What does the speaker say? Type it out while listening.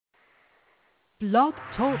Blog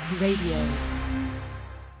Talk Radio.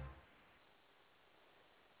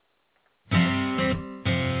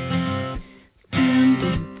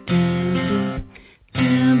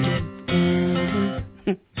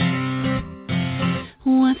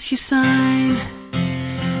 What's your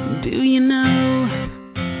sign? Do you know?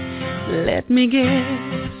 Let me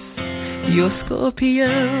guess. You're Scorpio.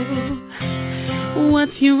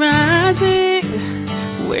 What's your rising?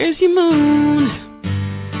 Where's your moon?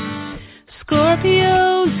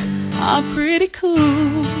 Scorpios are pretty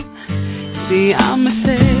cool. See, I'm a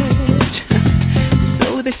sage,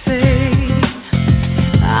 so they say.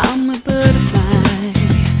 I'm a butterfly,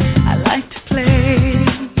 I like to play.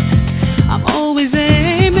 I'm always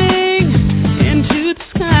aiming into the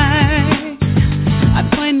sky. I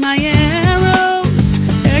point my arrows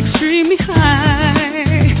extremely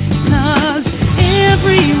high. 'Cause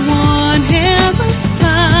everyone has a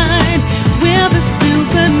sign, whether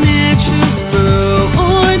supernatural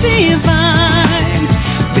or divine.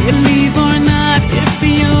 Believe or not, if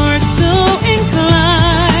you're so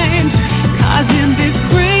inclined. 'Cause in this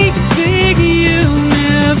great big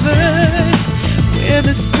universe, we're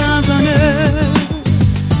the stars on earth.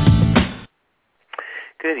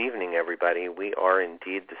 Good evening, everybody. We are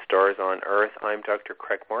indeed the stars on Earth. I'm Dr.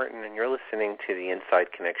 Craig Martin, and you're listening to the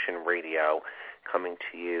Inside Connection Radio, coming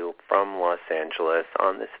to you from Los Angeles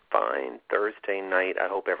on this fine Thursday night. I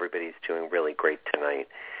hope everybody's doing really great tonight.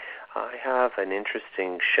 I have an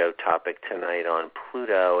interesting show topic tonight on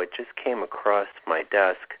Pluto. It just came across my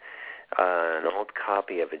desk, an old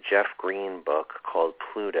copy of a Jeff Green book called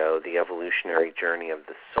Pluto, The Evolutionary Journey of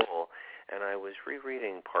the Soul, and I was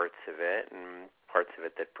rereading parts of it, and parts of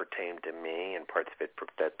it that pertain to me and parts of it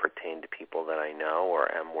that pertain to people that I know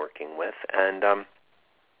or am working with, and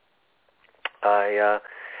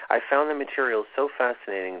I found the material so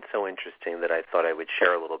fascinating and so interesting that I thought I would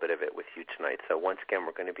share a little bit of it with you tonight. So once again,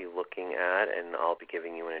 we're going to be looking at, and I'll be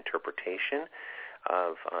giving you an interpretation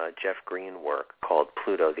of Jeff Green work called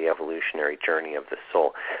Pluto, The Evolutionary Journey of the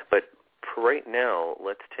Soul. But for right now,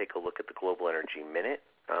 let's take a look at the Global Energy Minute.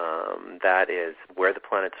 That is where the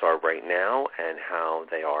planets are right now and how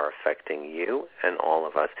they are affecting you and all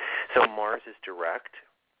of us. So Mars is direct.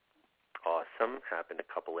 Awesome. Happened a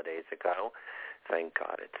couple of days ago. Thank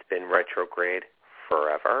God. It's been retrograde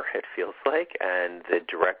forever, it feels like, and the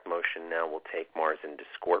direct motion now will take Mars into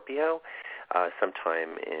Scorpio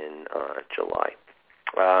sometime in July.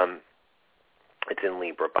 It's in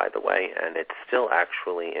Libra, by the way, and it's still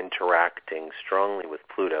actually interacting strongly with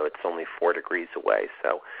Pluto. It's only 4 degrees away.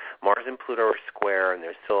 So Mars and Pluto are square, and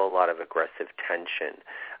there's still a lot of aggressive tension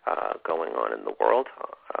going on in the world.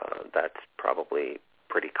 That's probably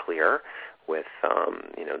pretty clear with,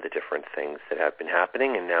 the different things that have been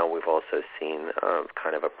happening. And now we've also seen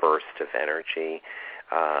kind of a burst of energy,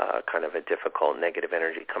 kind of a difficult negative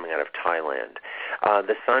energy coming out of Thailand.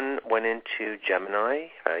 The sun went into Gemini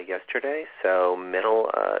yesterday, so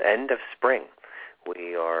end of spring.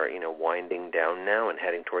 We are, winding down now and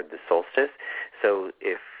heading toward the solstice. So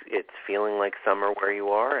if it's feeling like summer where you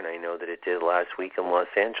are, and I know that it did last week in Los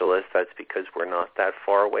Angeles, that's because we're not that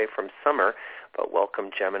far away from summer. But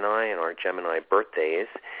welcome Gemini and our Gemini birthdays.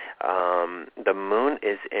 The moon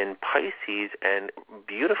is in Pisces, and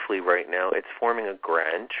beautifully right now it's forming a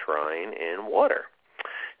grand trine in water.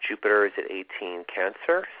 Jupiter is at 18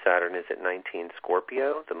 Cancer. Saturn is at 19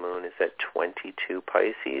 Scorpio. The moon is at 22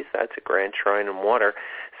 Pisces. That's a grand trine in water.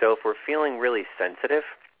 So if we're feeling really sensitive,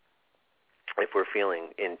 if we're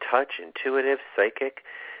feeling in touch, intuitive, psychic,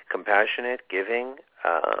 compassionate, giving,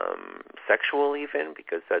 sexual even,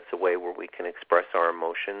 because that's a way where we can express our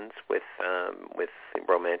emotions with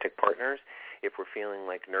romantic partners. If we're feeling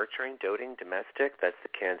like nurturing, doting, domestic, that's the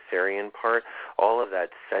Cancerian part. All of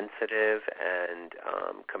that sensitive and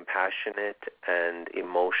compassionate and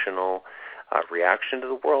emotional reaction to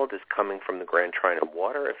the world is coming from the Grand Trine of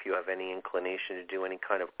Water. If you have any inclination to do any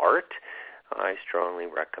kind of art, I strongly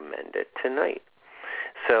recommend it tonight.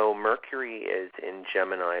 So Mercury is in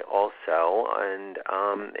Gemini also, and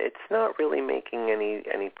it's not really making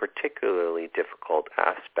any particularly difficult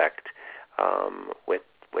aspect with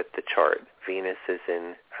the chart. Venus is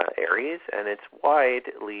in Aries, and it's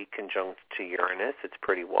widely conjunct to Uranus. It's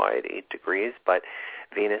pretty wide, 8 degrees, but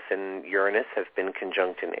Venus and Uranus have been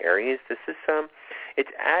conjunct in Aries. This is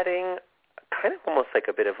it's adding kind of almost like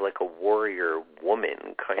a bit of like a warrior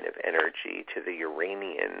woman kind of energy to the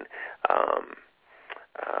Uranian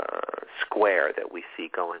square that we see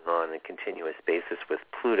going on a continuous basis with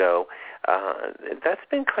Pluto. That's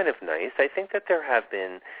been kind of nice. I think that there have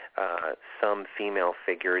been some female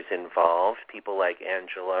figures involved, people like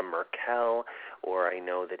Angela Merkel, or I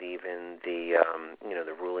know that even the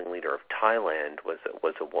ruling leader premier of Thailand was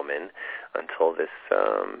a woman until this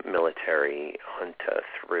military junta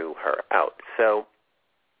threw her out. So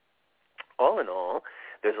all in all,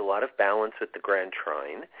 there's a lot of balance with the Grand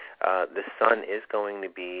Trine. The sun is going to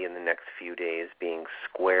be, in the next few days, being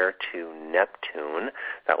square to Neptune.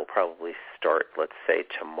 That will probably start, let's say,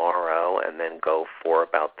 tomorrow and then go for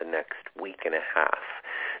about the next week and a half.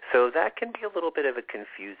 So that can be a little bit of a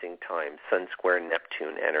confusing time, Sun square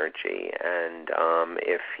Neptune energy. And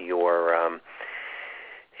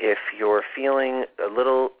if you're feeling a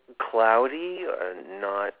little cloudy,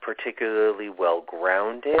 not particularly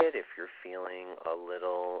well-grounded, if you're feeling a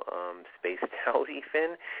little spaced out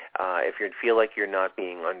even, if you feel like you're not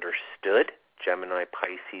being understood, Gemini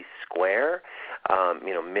Pisces square,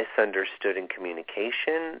 misunderstood in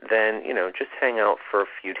communication, then, just hang out for a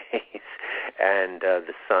few days and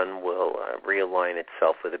the sun will realign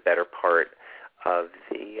itself with a better part of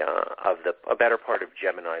a better part of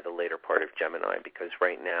Gemini, the later part of Gemini, because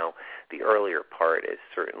right now the earlier part is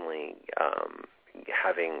certainly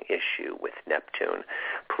having issue with Neptune.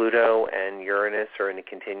 Pluto and Uranus are in a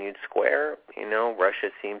continued square. Russia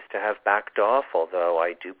seems to have backed off, although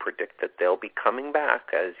I do predict that they'll be coming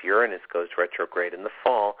back as Uranus goes retrograde in the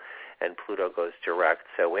fall and Pluto goes direct.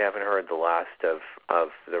 So we haven't heard the last of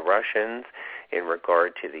the Russians in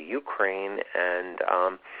regard to the Ukraine, and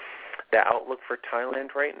the outlook for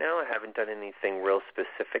Thailand right now, I haven't done anything real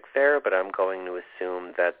specific there, but I'm going to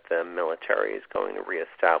assume that the military is going to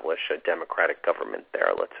reestablish a democratic government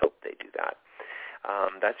there. Let's hope they do that.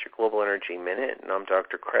 That's your Global Energy Minute, and I'm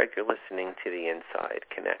Dr. Craig. You're listening to The Inside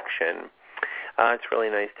Connection. It's really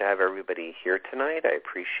nice to have everybody here tonight. I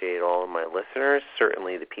appreciate all of my listeners,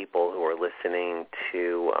 certainly the people who are listening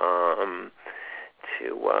to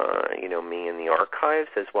me in the archives,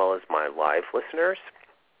 as well as my live listeners.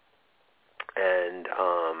 And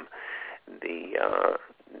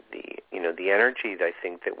the energy that I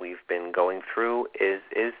think that we've been going through is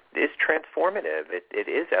transformative. It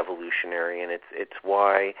is evolutionary, and it's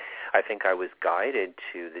why I think I was guided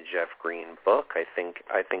to the Jeff Green book. I think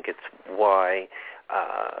it's why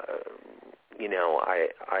I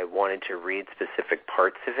wanted to read specific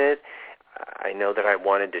parts of it. I know that I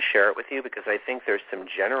wanted to share it with you because I think there's some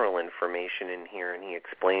general information in here, and he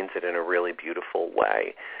explains it in a really beautiful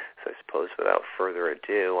way. So I suppose without further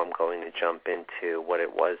ado, I'm going to jump into what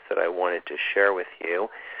it was that I wanted to share with you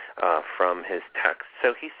from his text.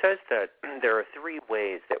 So he says that there are three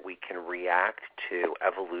ways that we can react to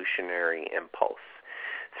evolutionary impulse.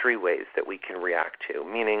 Three ways that we can react to,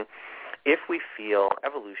 meaning if we feel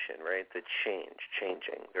evolution, right, the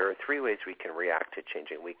changing, there are three ways we can react to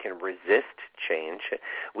changing. We can resist change.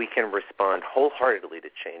 We can respond wholeheartedly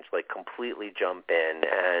to change, like completely jump in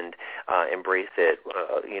and embrace it,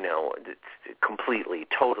 completely,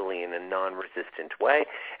 totally in a non-resistant way.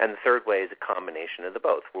 And the third way is a combination of the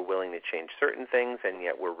both. We're willing to change certain things, and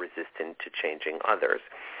yet we're resistant to changing others.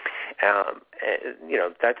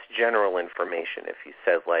 That's general information. If you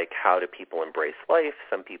said, like, how do people embrace life?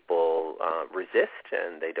 Some people resist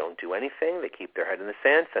and they don't do anything. They keep their head in the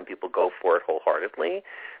sand. Some people go for it wholeheartedly.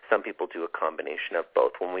 Some people do a combination of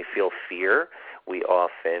both. When we feel fear, we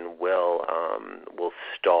often will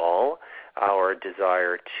stall our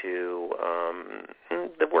desire to,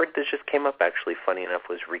 the word that just came up actually, funny enough,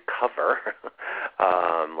 was recover.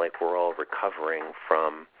 Like we're all recovering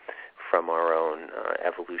from our own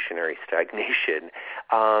evolutionary stagnation.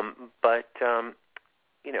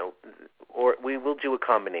 Or we will do a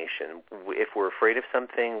combination. If we're afraid of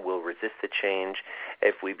something, we'll resist the change.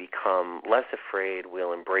 If we become less afraid,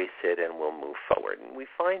 we'll embrace it and we'll move forward. And we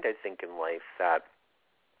find, I think, in life that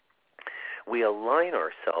we align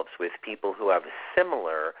ourselves with people who have a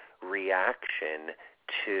similar reaction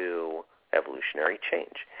to evolutionary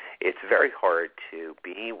change. It's very hard to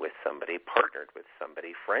be with somebody, partnered with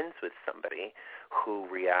somebody, friends with somebody who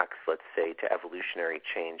reacts, let's say, to evolutionary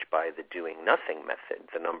change by the doing nothing method,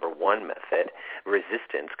 the number one method,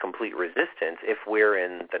 resistance, complete resistance, if we're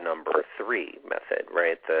in the number three method,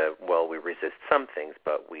 right? We resist some things,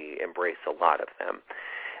 but we embrace a lot of them.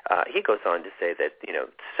 He goes on to say that,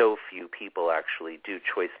 so few people actually do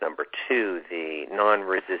choice number two, the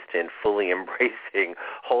non-resistant, fully embracing,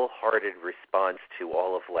 wholehearted response to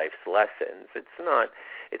all of life's lessons. It's not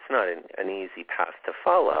an easy path to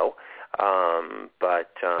follow,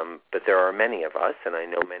 but there are many of us, and I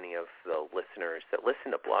know many of the listeners that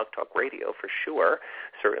listen to Blog Talk Radio for sure,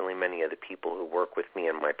 certainly many of the people who work with me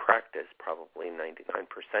in my practice, probably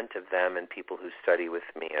 99% of them, and people who study with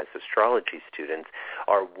me as astrology students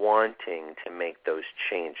are wanting to make those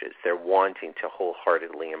changes. They're wanting to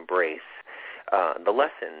wholeheartedly embrace the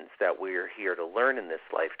lessons that we're here to learn in this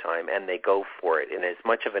lifetime, and they go for it in as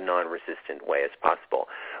much of a non-resistant way as possible.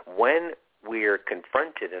 When we're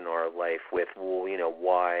confronted in our life with, well,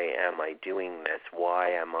 why am I doing this? Why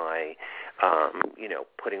am I,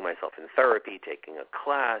 putting myself in therapy, taking a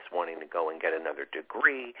class, wanting to go and get another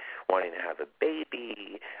degree, wanting to have a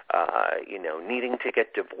baby, needing to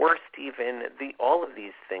get divorced even. All of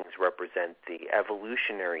these things represent the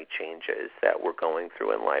evolutionary changes that we're going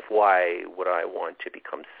through in life. Why would I want to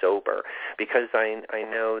become sober? Because I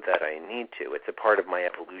know that I need to. It's a part of my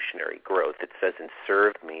evolutionary growth. It doesn't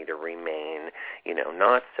serve me to remain,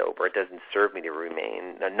 not sober. It doesn't serve me to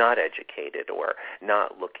remain not educated or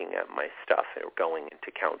not looking at my stuff or going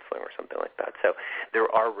into counseling or something like that. So there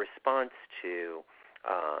are response to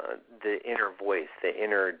the inner voice, the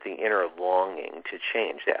inner longing to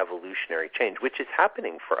change, the evolutionary change, which is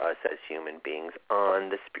happening for us as human beings on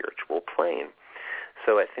the spiritual plane.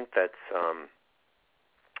 So I think that's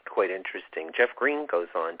quite interesting. Jeff Green goes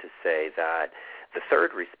on to say that the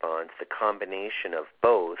third response, the combination of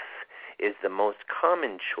both, is the most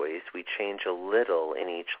common choice. We change a little in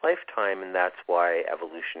each lifetime, and that's why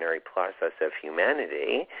evolutionary process of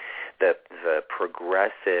humanity, the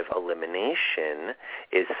progressive elimination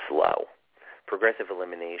is slow. Progressive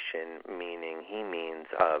elimination he means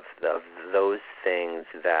of those things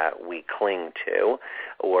that we cling to,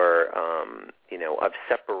 or of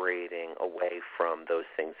separating away from those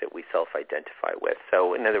things that we self-identify with.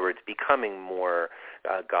 So, in other words, becoming more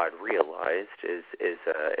God realized is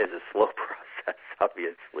a slow process,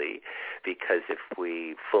 obviously, because if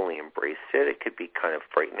we fully embrace it, it could be kind of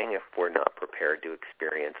frightening if we're not prepared to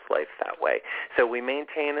experience life that way. So we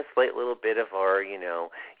maintain a slight little bit of our,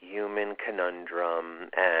 human conundrum,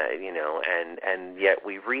 and yet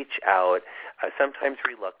we reach out, sometimes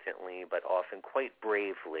reluctantly, but often quite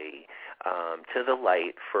bravely, to the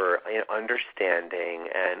light for understanding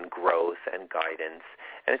and growth and guidance,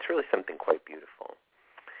 and it's really something quite beautiful.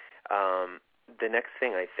 The next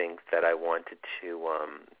thing I think that I wanted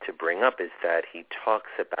to bring up is that he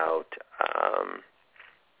talks about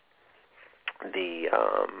the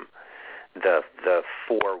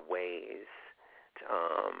four ways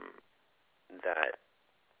that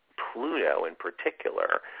Pluto in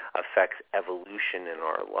particular affects evolution in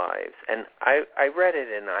our lives. And I read it,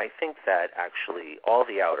 and I think that actually all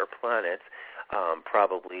the outer planets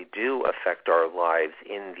probably do affect our lives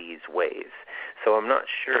in these ways. So I'm not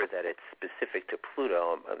sure that it's specific to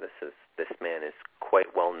Pluto. This man is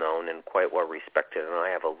quite well known and quite well respected, and I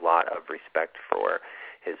have a lot of respect for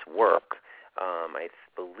his work. I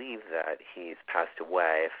believe that he's passed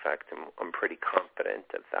away. In fact, I'm pretty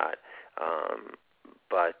confident of that.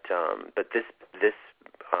 But this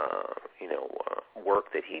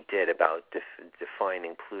work that he did about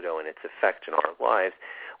defining Pluto and its effect in our lives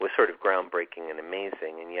was sort of groundbreaking and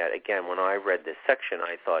amazing. And yet, again, when I read this section,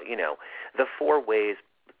 I thought, the four ways,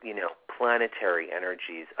 planetary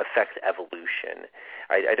energies affect evolution.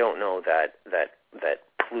 I don't know that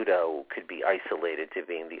Pluto could be isolated to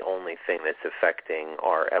being the only thing that's affecting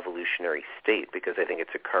our evolutionary state, because I think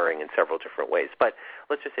it's occurring in several different ways. But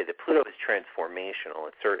let's just say that Pluto is transformational.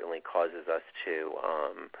 It certainly causes us to,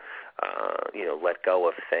 let go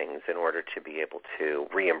of things in order to be able to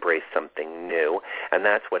re-embrace something new. And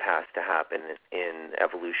that's what has to happen in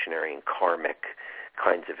evolutionary and karmic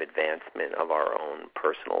kinds of advancement of our own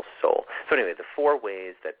personal soul. So anyway, the four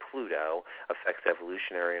ways that Pluto affects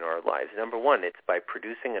evolutionary in our lives. Number one, it's by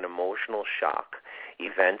producing an emotional shock,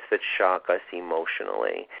 events that shock us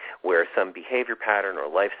emotionally, where some behavior pattern or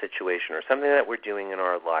life situation or something that we're doing in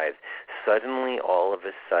our lives suddenly, all of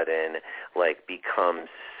a sudden, becomes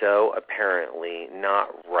so apparently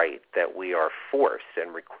not right that we are forced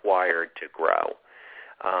and required to grow.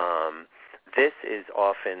 This is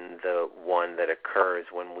often the one that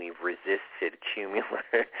occurs when we've resisted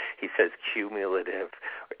cumulative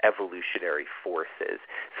evolutionary forces.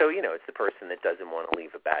 So, it's the person that doesn't want to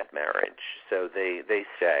leave a bad marriage. So they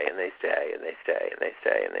stay and they stay and they stay and they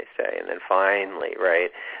stay and they stay. And then finally,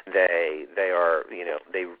 right, they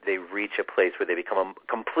reach a place where they become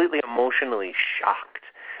completely emotionally shocked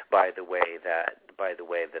by the way that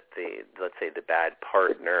let's say the bad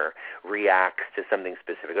partner reacts to something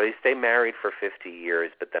specific. Or you stay married for 50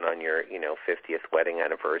 years, but then on your 50th wedding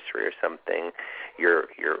anniversary or something, your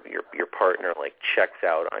partner checks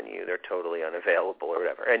out on you. They're totally unavailable or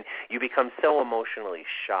whatever, and you become so emotionally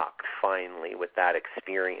shocked finally with that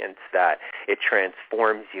experience that it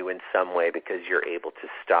transforms you in some way because you're able to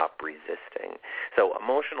stop resisting. So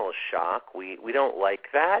emotional shock, we don't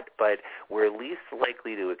like that, but we're least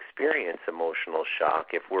likely to experience emotional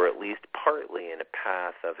shock if we're at least partly in a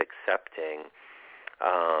path of accepting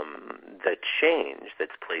the change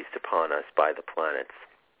that's placed upon us by the planets.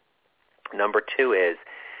 Number 2 is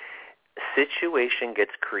situation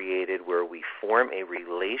gets created where we form a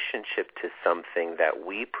relationship to something that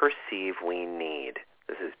we perceive we need.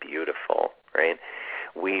 This is beautiful, right?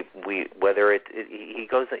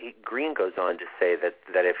 Green goes on to say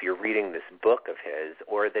that if you're reading this book of his,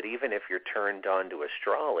 or that even if you're turned on to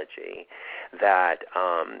astrology, that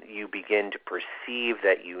you begin to perceive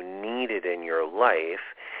that you need it in your life.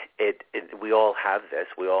 We all have this.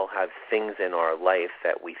 We all have things in our life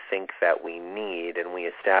that we think that we need, and we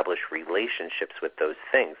establish relationships with those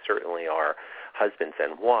things, certainly our husbands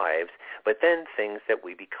and wives, but then things that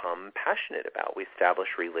we become passionate about. We establish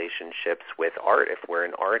relationships with art if we're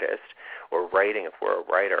an artist, or writing if we're a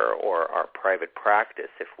writer, or our private practice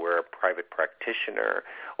if we're a private practitioner,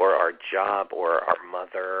 or our job, or our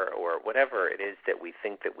mother, or whatever it is that we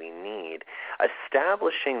think that we need.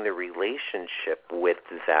 Establishing the relationship with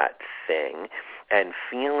that thing and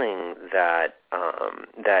feeling that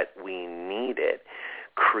that we need it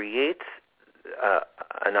creates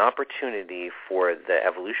an opportunity for the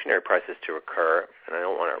evolutionary process to occur. And I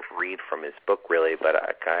don't want to read from his book really, but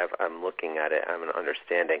I'm looking at it, I'm an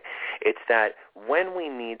understanding. It's that when we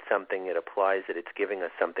need something, it applies that it's giving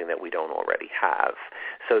us something that we don't already have,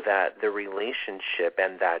 so that the relationship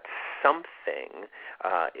and that something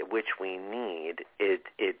which we need, it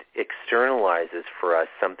externalizes for us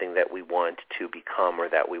something that we want to become, or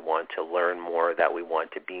that we want to learn more, that we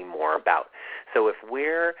want to be more about. So if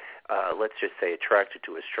we're let's just say attracted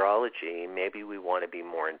to astrology, maybe we want to be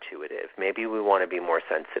more intuitive, maybe we want to be more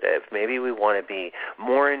sensitive, maybe we want to be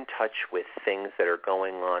more in touch with things that are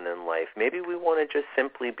going on in life, maybe we want to just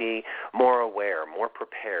simply be more aware, more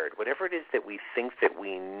prepared, whatever it is that we think that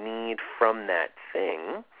we need from that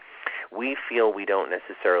thing. We feel we don't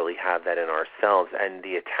necessarily have that in ourselves, and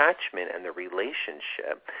the attachment and the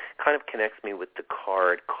relationship kind of connects me with the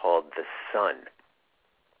card called the Sun.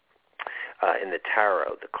 In the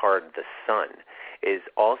tarot, the card the Sun is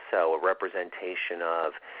also a representation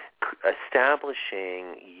of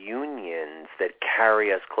establishing unions that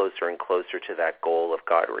carry us closer and closer to that goal of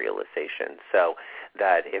God realization. So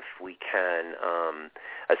that if we can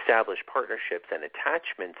establish partnerships and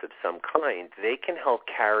attachments of some kind, they can help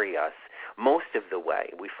carry us most of the way.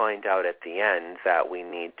 We find out at the end that we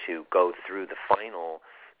need to go through the final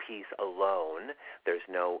piece alone. There's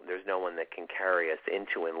no one that can carry us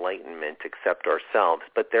into enlightenment except ourselves.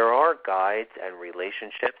 But there are guides and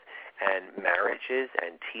relationships and marriages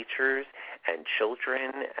and teachers and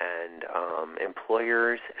children and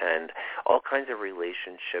employers and all kinds of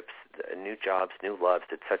relationships, new jobs, new loves,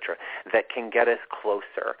 etc., that can get us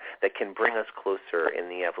closer, that can bring us closer in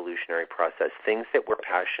the evolutionary process, things that we're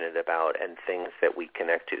passionate about and things that we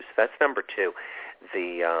connect to. So that's number 2.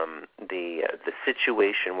 The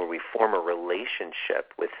situation where we form a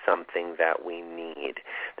relationship with something that we need.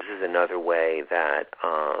 This is another way that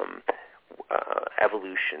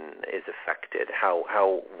evolution is affected. How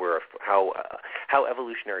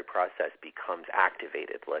evolutionary process becomes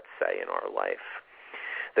activated, let's say, in our life.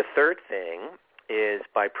 The third thing is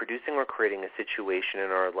by producing or creating a situation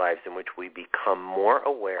in our lives in which we become more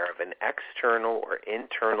aware of an external or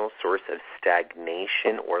internal source of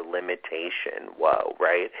stagnation or limitation. Whoa,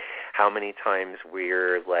 right? How many times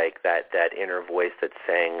we're like that inner voice that's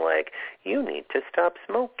saying, like, you need to stop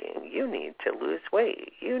smoking, you need to lose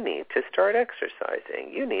weight, you need to start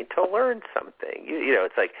exercising, you need to learn something. You know,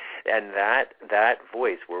 it's like, and that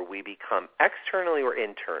voice where we become externally or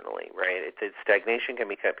internally, right? Stagnation can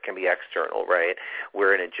be external, right?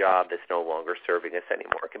 We're in a job that's no longer serving us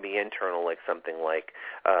anymore. It can be internal, like something like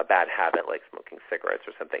a bad habit, like smoking cigarettes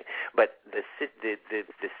or something. But the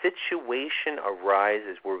situation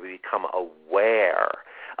arises where we become aware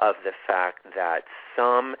of the fact that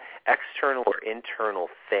some external or internal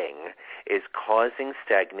thing is causing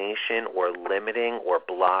stagnation or limiting or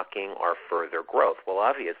blocking our further growth. Well,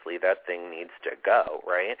 obviously that thing needs to go,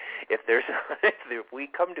 right? If we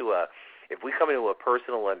come to a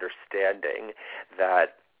personal understanding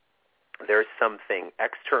that there's something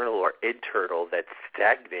external or internal that's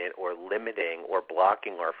stagnant or limiting or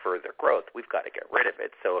blocking our further growth, we've got to get rid of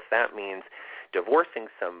it. So if that means divorcing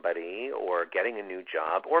somebody or getting a new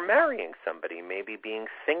job or marrying somebody, maybe being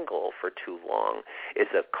single for too long is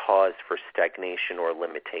a cause for stagnation or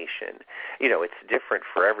limitation. You know, it's different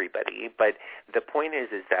for everybody, but the point is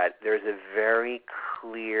that there's a very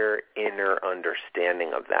clear inner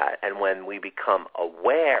understanding of that. And when we become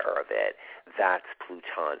aware of it, that's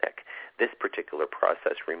Plutonic. This particular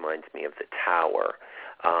process reminds me of the Tower,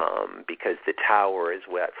 because the Tower is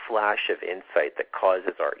that flash of insight that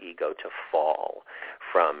causes our ego to fall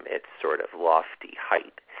from its sort of lofty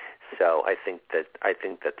height. So I think that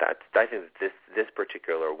this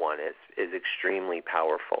particular one is extremely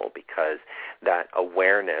powerful, because that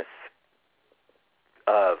awareness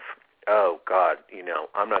of, oh God,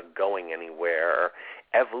 I'm not going anywhere.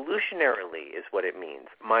 Evolutionarily is what it means.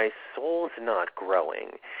 My soul's not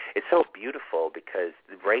growing. It's so beautiful, because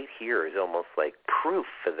right here is almost like proof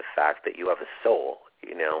for the fact that you have a soul,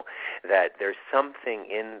 that there's something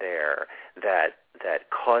in there that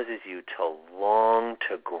causes you to long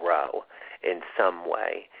to grow in some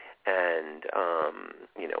way. And,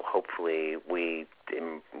 hopefully we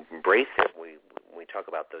embrace it. We talk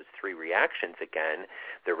about those three reactions again: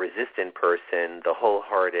 the resistant person, the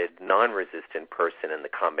wholehearted non-resistant person, and the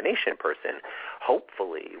combination person.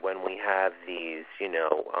 Hopefully when we have these,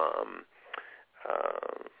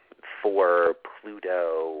 4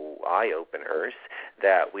 Pluto eye-openers,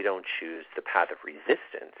 that we don't choose the path of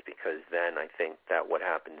resistance, because then I think that what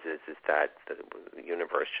happens is that the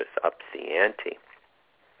universe just ups the ante.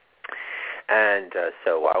 And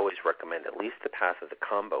so I always recommend at least the path of the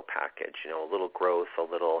combo package, a little growth, a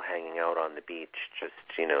little hanging out on the beach, just,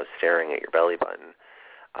 staring at your belly button.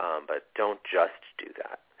 But don't just do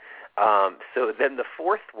that. So then the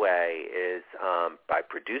fourth way is by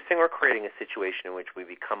producing or creating a situation in which we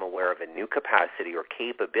become aware of a new capacity or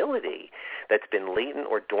capability that's been latent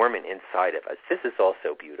or dormant inside of us. This is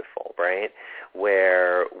also beautiful, right?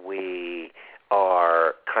 Where we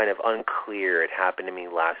are kind of unclear. It happened to me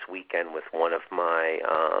last weekend with one of my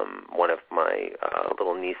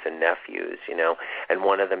little niece and nephews, and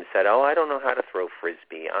one of them said, "Oh, I don't know how to throw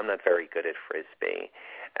Frisbee. I'm not very good at Frisbee."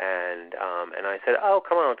 And I said, "Oh,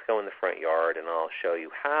 come on, let's go in the front yard and I'll show you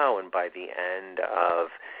how." And by the end of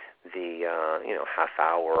the half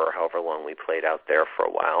hour or however long we played out there for a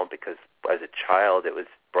while, because as a child it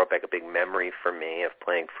brought back a big memory for me of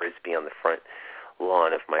playing Frisbee on the front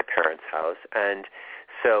lawn of my parents' house. And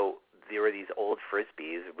so there were these old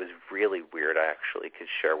Frisbees. It was really weird. I actually could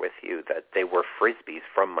share with you that they were Frisbees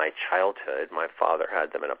from my childhood. My father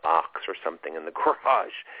had them in a box or something in the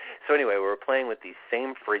garage. So anyway, we were playing with these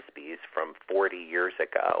same Frisbees from 40 years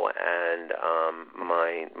ago, and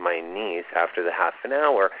my niece, after the half an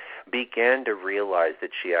hour, began to realize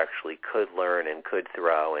that she actually could learn and could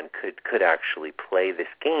throw and could actually play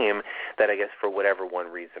this game that I guess for whatever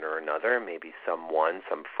one reason or another, maybe some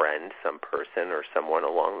friend, some person or someone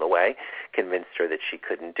along the way convinced her that she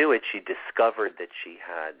couldn't do it. She discovered that she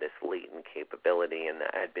had this latent capability and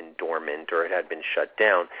that had been dormant or it had been shut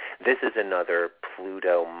down. This is another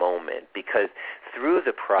Pluto moment, because through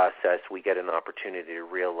the process we get an opportunity to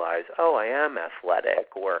realize, oh, I am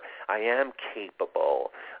athletic or I am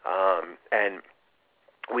capable. And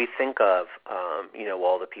we think of,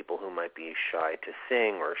 all the people who might be shy to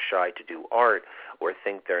sing or shy to do art or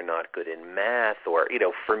think they're not good in math or,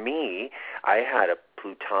 for me, I had a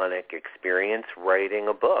Plutonic experience writing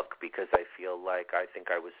a book because I think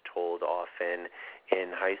I was told often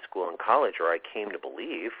in high school and college, or I came to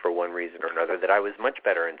believe for one reason or another, that I was much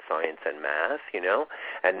better in science and math,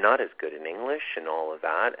 and not as good in English and all of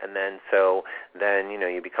that. And then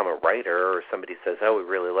you become a writer, or somebody says, oh, we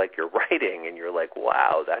really like your writing, and you're like,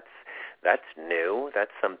 wow, that's new,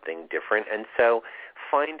 that's something different. And so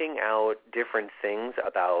finding out different things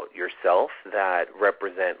about yourself that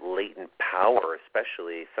represent latent power,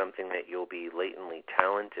 especially something that you'll be latently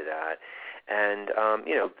talented at. And,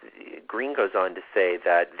 Green goes on to say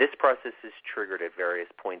that this process is triggered at various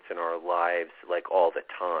points in our lives, like all the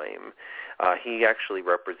time. He actually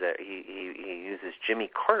he uses Jimmy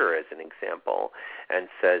Carter as an example and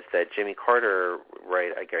says that Jimmy Carter,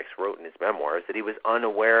 wrote in his memoirs that he was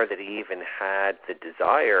unaware that he even had the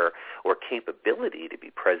desire or capability to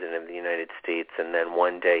be president of the United States, and then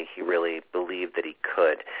one day he really believed that he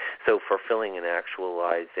could. So fulfilling and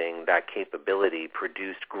actualizing that capability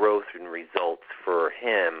produced growth and results for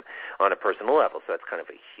him on a personal level. So that's kind of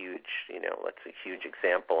a huge, that's a huge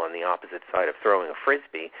example on the opposite side of throwing a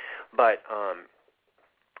Frisbee. But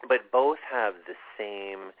both have the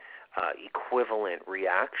same equivalent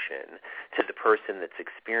reaction to the person that's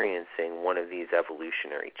experiencing one of these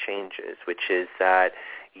evolutionary changes, which is that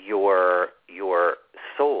your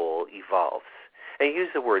soul evolves. I use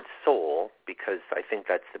the word soul because I think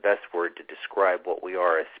that's the best word to describe what we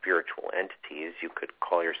are as spiritual entities. You could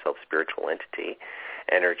call yourself spiritual entity.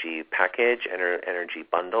 energy package, energy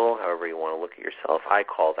bundle, however you want to look at yourself. I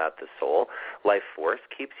call that the soul. Life force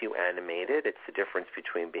keeps you animated. It's the difference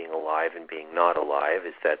between being alive and being not alive,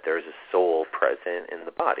 is that there's a soul present in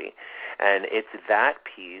the body. And it's that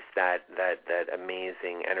piece, that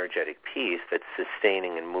amazing energetic piece that's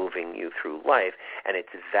sustaining and moving you through life. And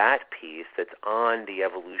it's that piece that's on the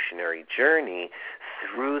evolutionary journey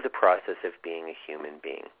through the process of being a human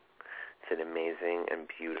being. It's an amazing and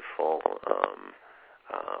beautiful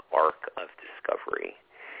arc of discovery.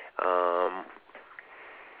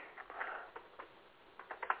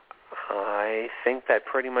 I think that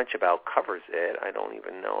pretty much about covers it. I don't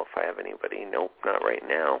even know if I have anybody. Nope, not right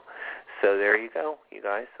now. So there you go, you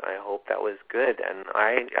guys. I hope that was good. And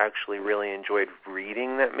I actually really enjoyed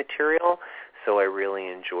reading that material, so I really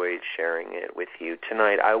enjoyed sharing it with you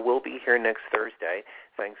tonight. I will be here next Thursday.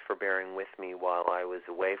 Thanks for bearing with me while I was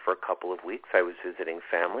away for a couple of weeks. I was visiting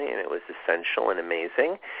family, and it was essential and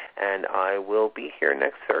amazing. And I will be here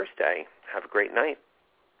next Thursday. Have a great night.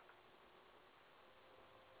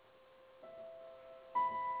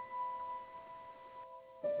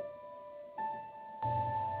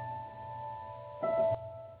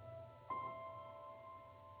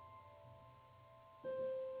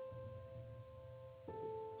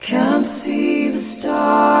 Can't see the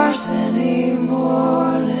stars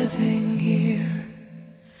anymore living here.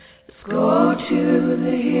 Let's go to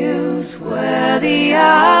the hills where the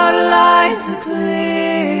outlines are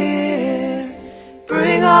clear.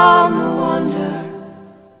 Bring on the wonder,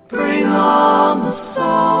 bring on the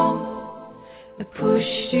song that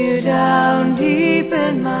pushed you down deep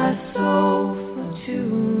in my soul for too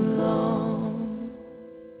long.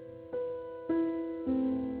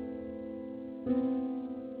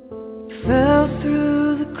 Fell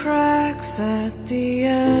through the cracks at the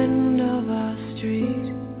end of our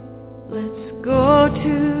street. Let's go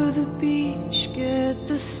to the beach, get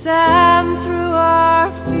the sand through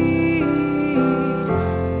our feet.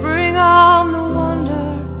 Bring on the wonder,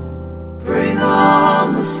 bring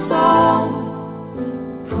on the song.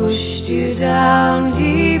 Pushed you down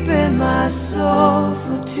deep in my soul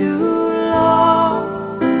for too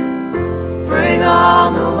long. Bring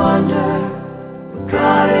on the wonder,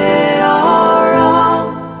 got it all wrong.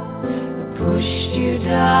 Pushed you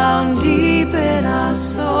down deep in our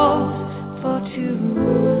souls for too long.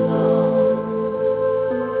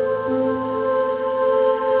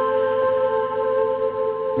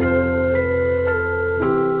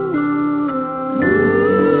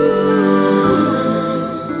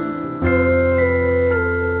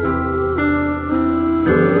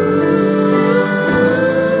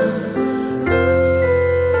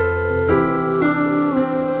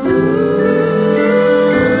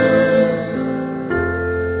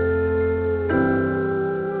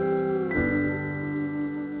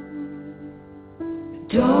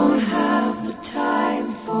 Don't have the time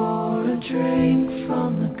for a drink from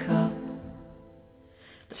the cup.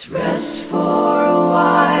 Let's rest for a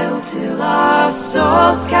while till our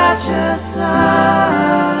souls catch us up.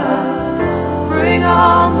 Bring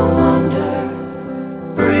on the wonder,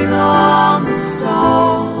 bring on the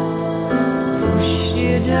song. Push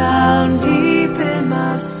you down deep in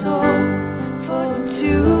my soul for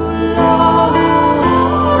too long.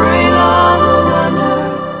 Bring on the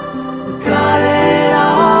wonder, got it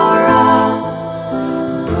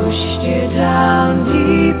down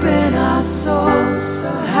deep in our souls,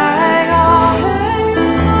 so hang on.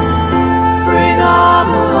 Bring on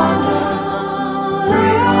the wonder,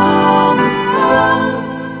 bring on the song.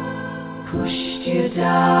 Pushed you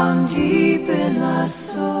down deep in my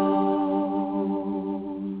soul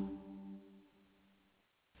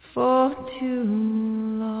for too long.